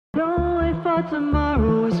Don't wait for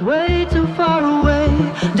tomorrow, it's way too far away.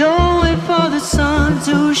 Don't wait for the sun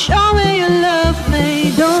to show me you love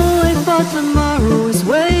me. Don't wait for tomorrow, it's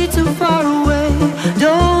way too far away.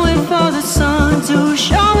 Don't wait for the sun to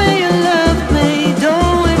show me you love me.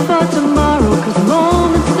 Don't wait for tomorrow, cause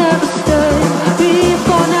moments never stay.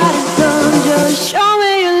 Before night is done, just show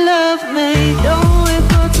me you love me. Don't wait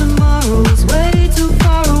for tomorrow, it's way too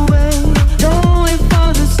far away. Don't wait for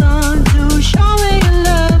the sun to show me you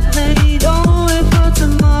love me. Don't wait for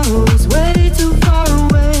tomorrow, it's way too far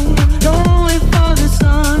away. Don't wait for the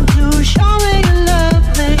sun to show me you love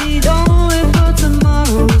me. Don't wait for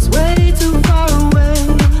tomorrow, it's way too far away.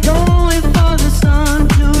 Don't wait for the sun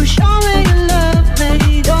to show me you love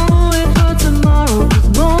me. Don't wait for tomorrow, cause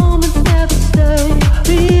moments never stay.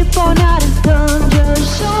 Before night is done, just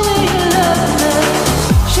show me you love me.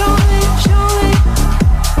 Show me, show me.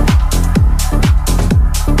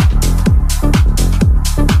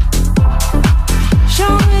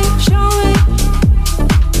 Show me, show me.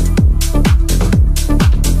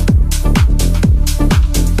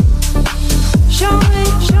 Show me,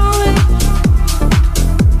 show me.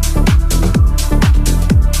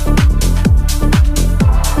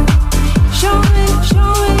 Show me,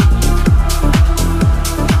 show me.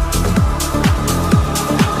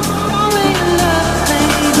 Show me you love me.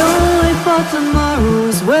 Don't wait for tomorrow,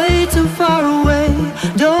 it's way too far away.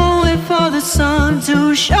 Don't wait for the sun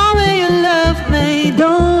to show me you love me.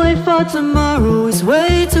 Don't wait for tomorrow, it's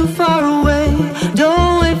way too far away.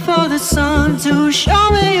 Don't wait for the sun to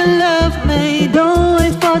show me you love me. Don't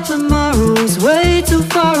wait for tomorrow, it's way too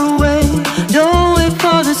far away. Don't wait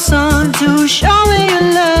for the sun to show me you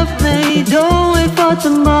love me. Don't wait for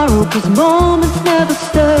tomorrow, cause moments never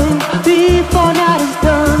stay. Before night is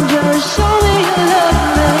done, just show me you love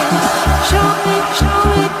me. Show me, show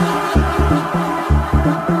me.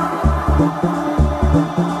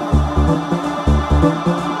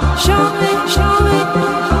 Show me, show me.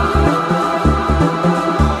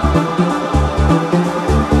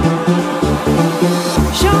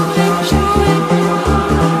 Show me, show me.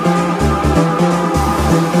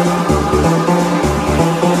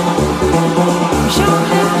 Show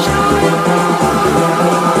me, show me.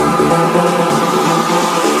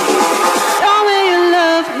 Show me you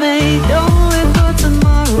love me. Don't wait for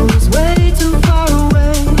tomorrow, it's way too far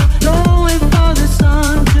away. Don't wait for the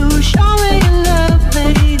sun to show me you love me.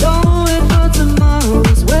 Don't wait for tomorrow,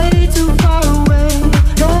 it's way too far away.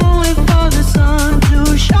 Don't wait for the sun to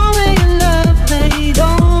show me you love me.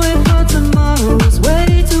 Don't wait for tomorrow, it's way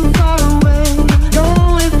too far away. Don't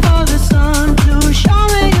wait for the sun to show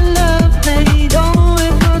me you love me. Don't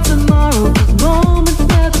wait for tomorrow, cause moments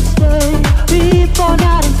never stay. Before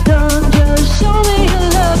night is done, just show me you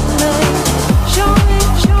love me. Show me,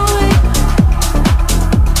 show me.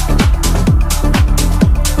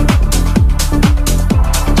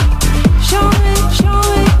 Show me, show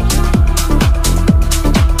me.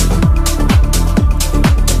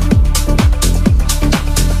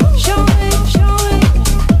 Show me, show me.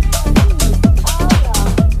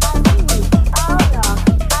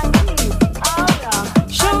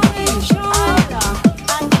 Show me, show me.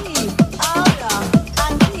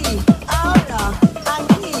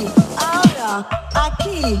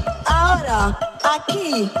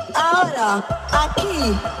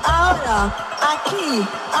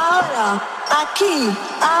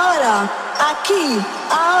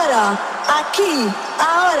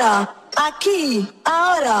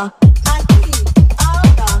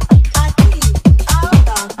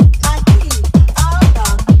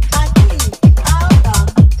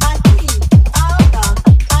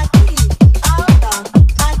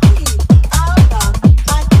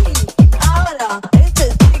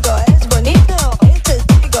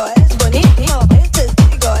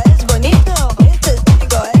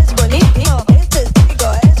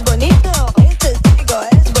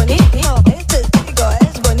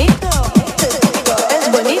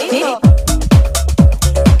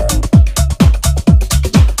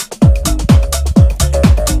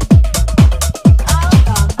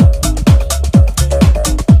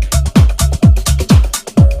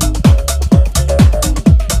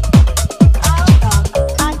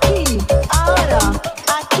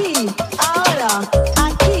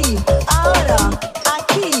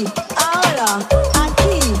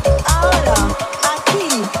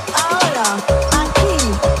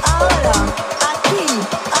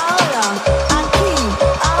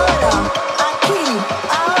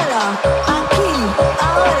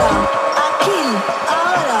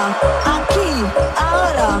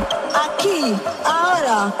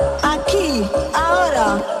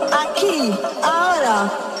 aquí,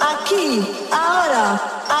 ahora, aquí, ahora,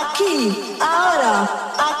 aquí, ahora,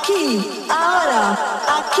 aquí, ahora,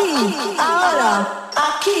 aquí, ahora,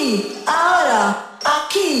 aquí, ahora,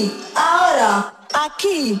 aquí, ahora,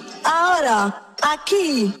 aquí, ahora,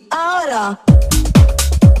 aquí, ahora.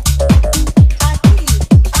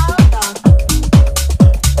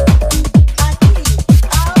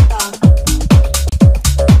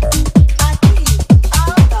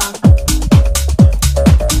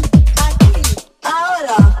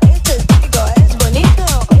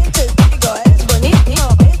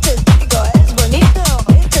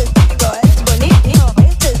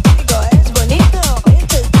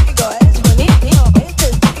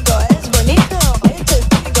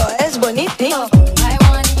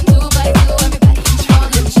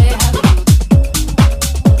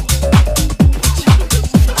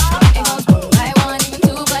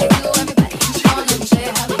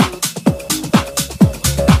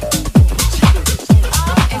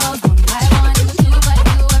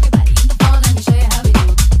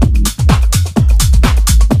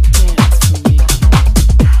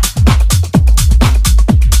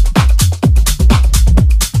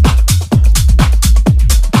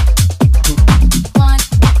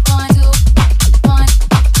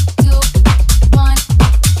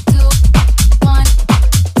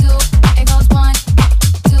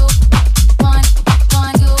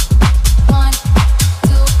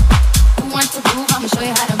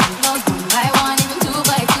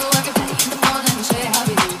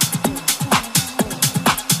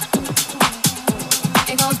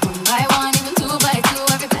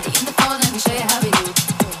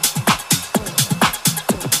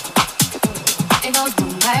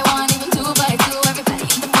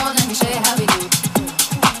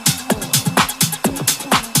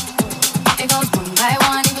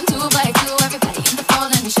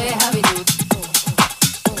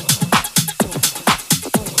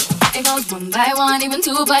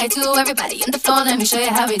 To everybody in the floor, let me show you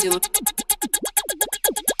how we do.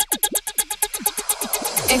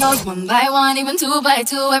 It goes one by one, even two by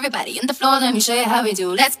two. Everybody in the floor, let me show you how we do.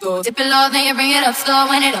 Let's go. Dip it low, then you bring it up slow.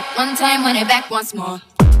 Wind it up one time, wind it back once more.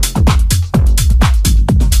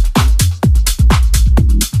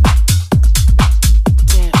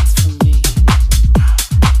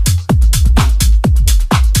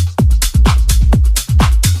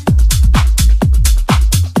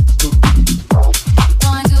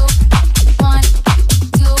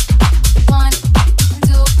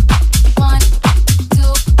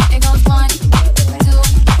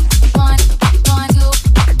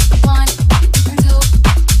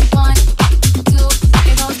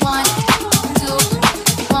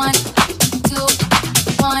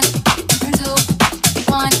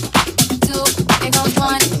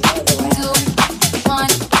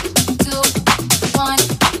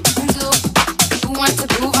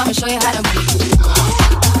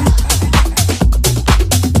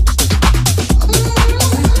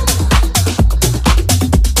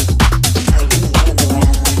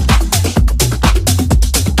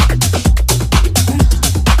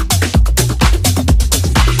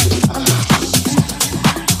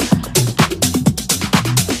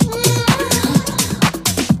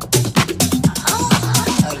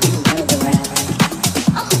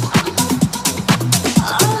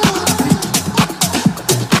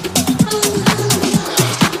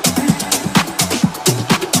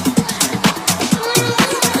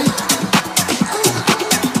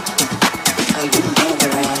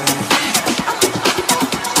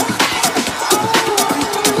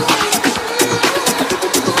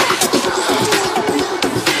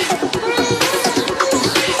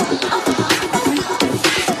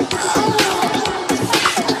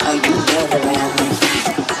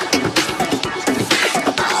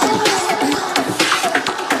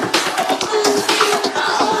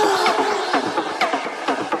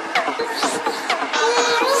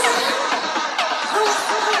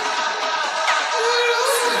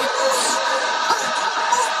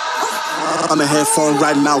 I'm a headphone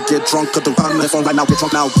right now, get drunk at the I'm a headphone right now, get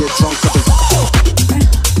drunk now, get drunk at the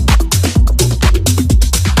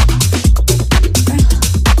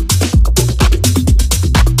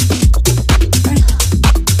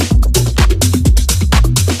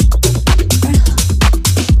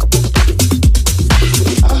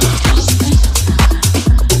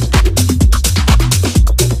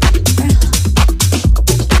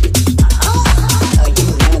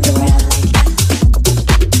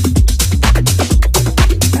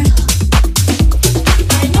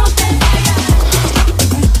I know that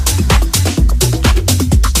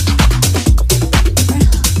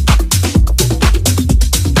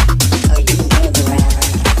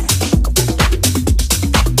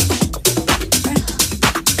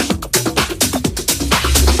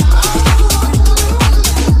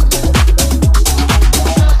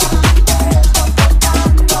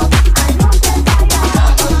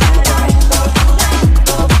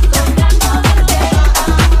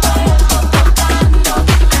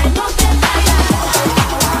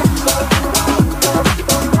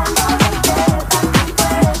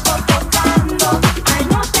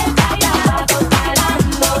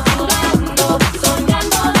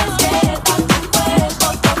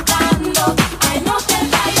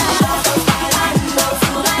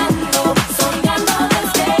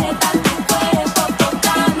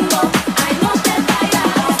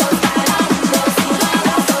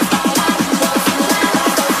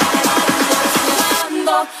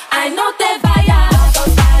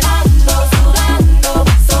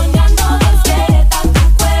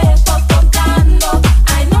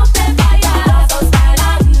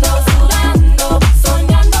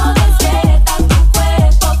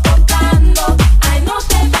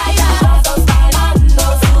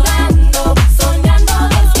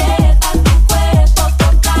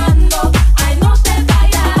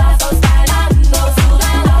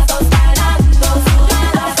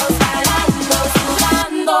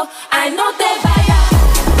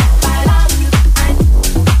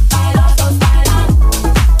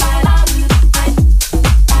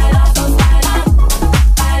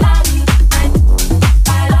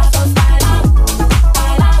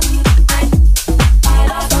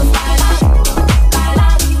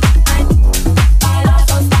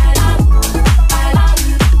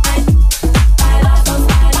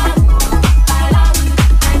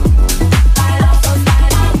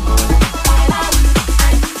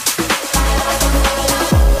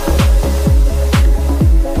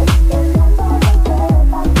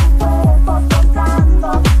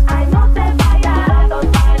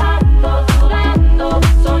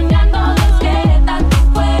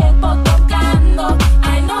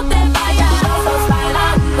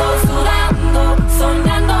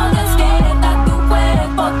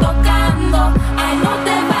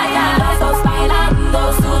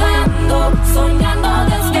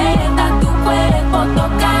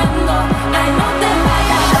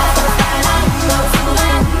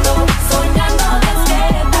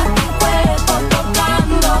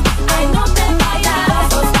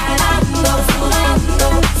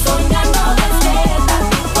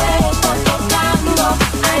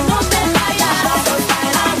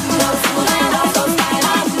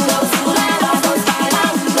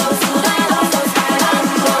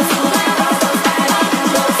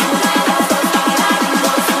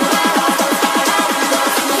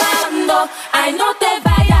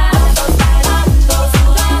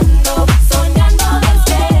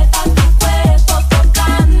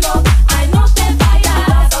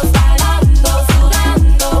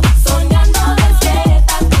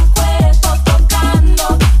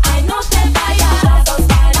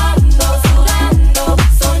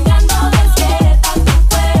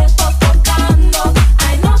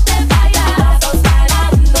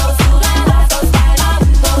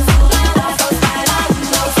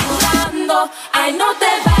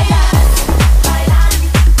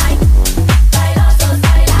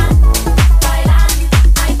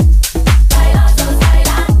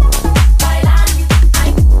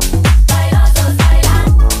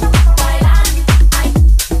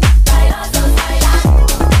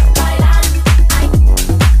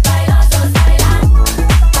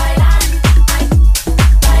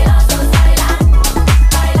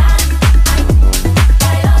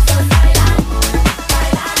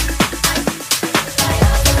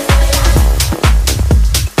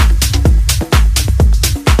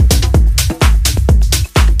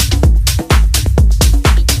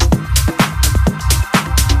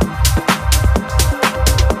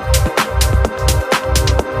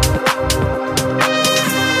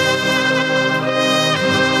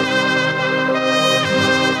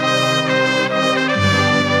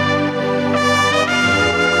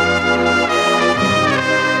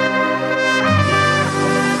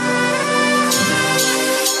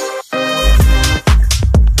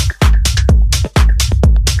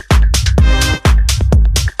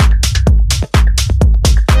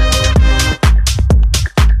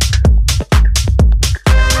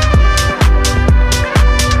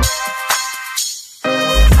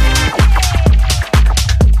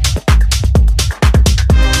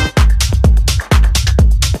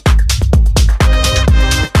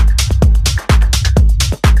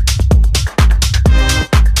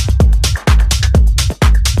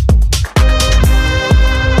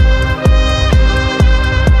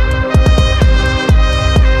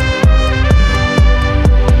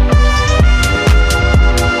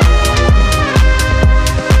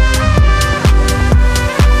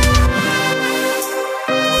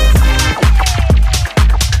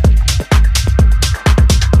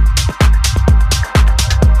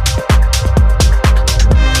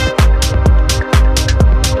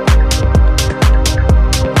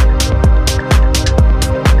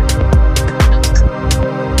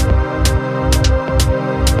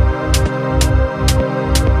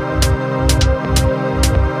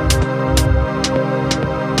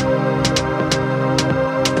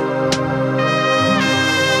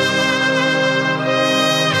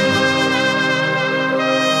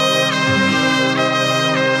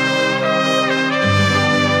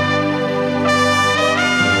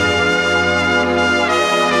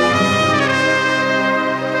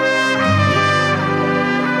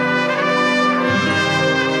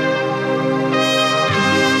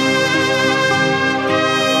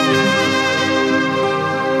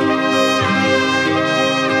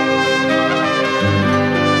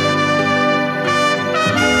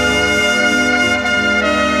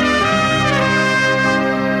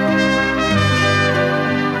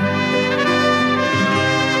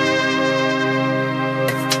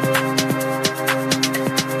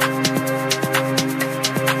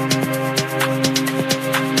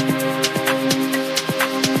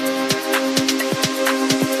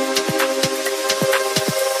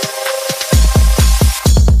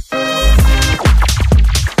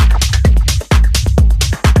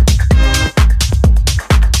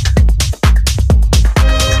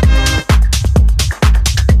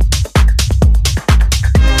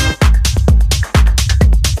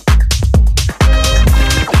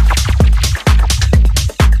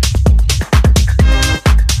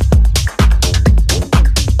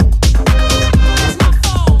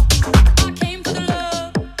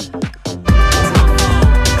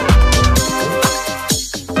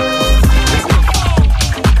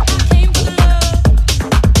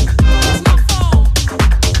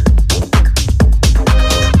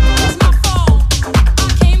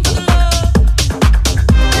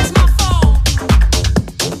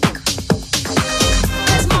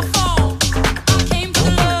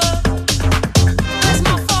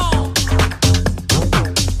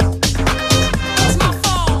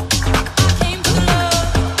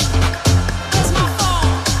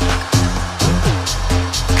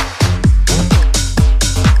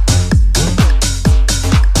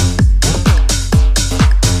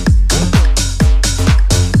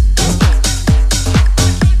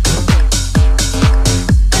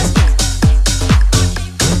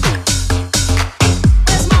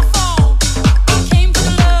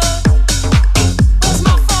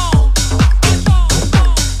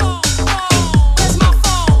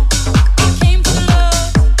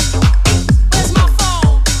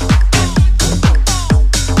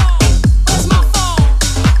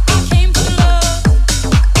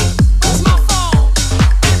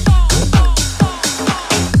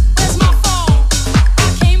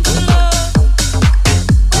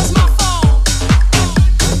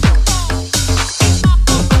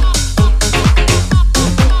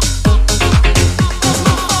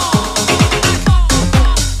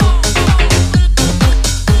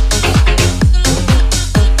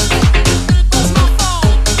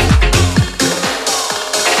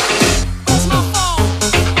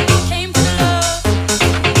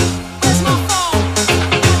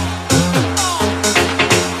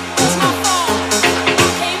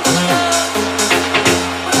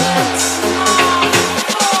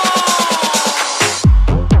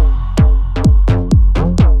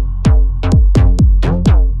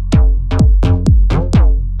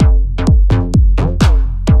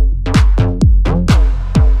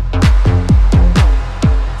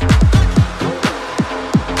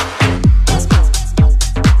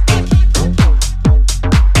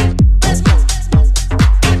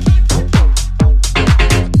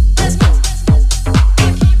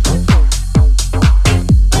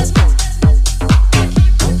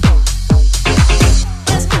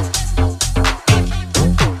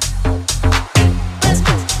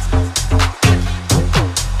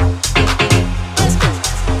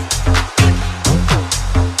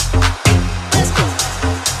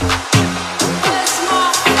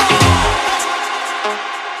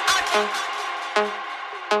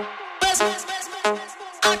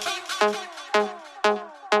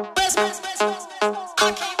Christmas.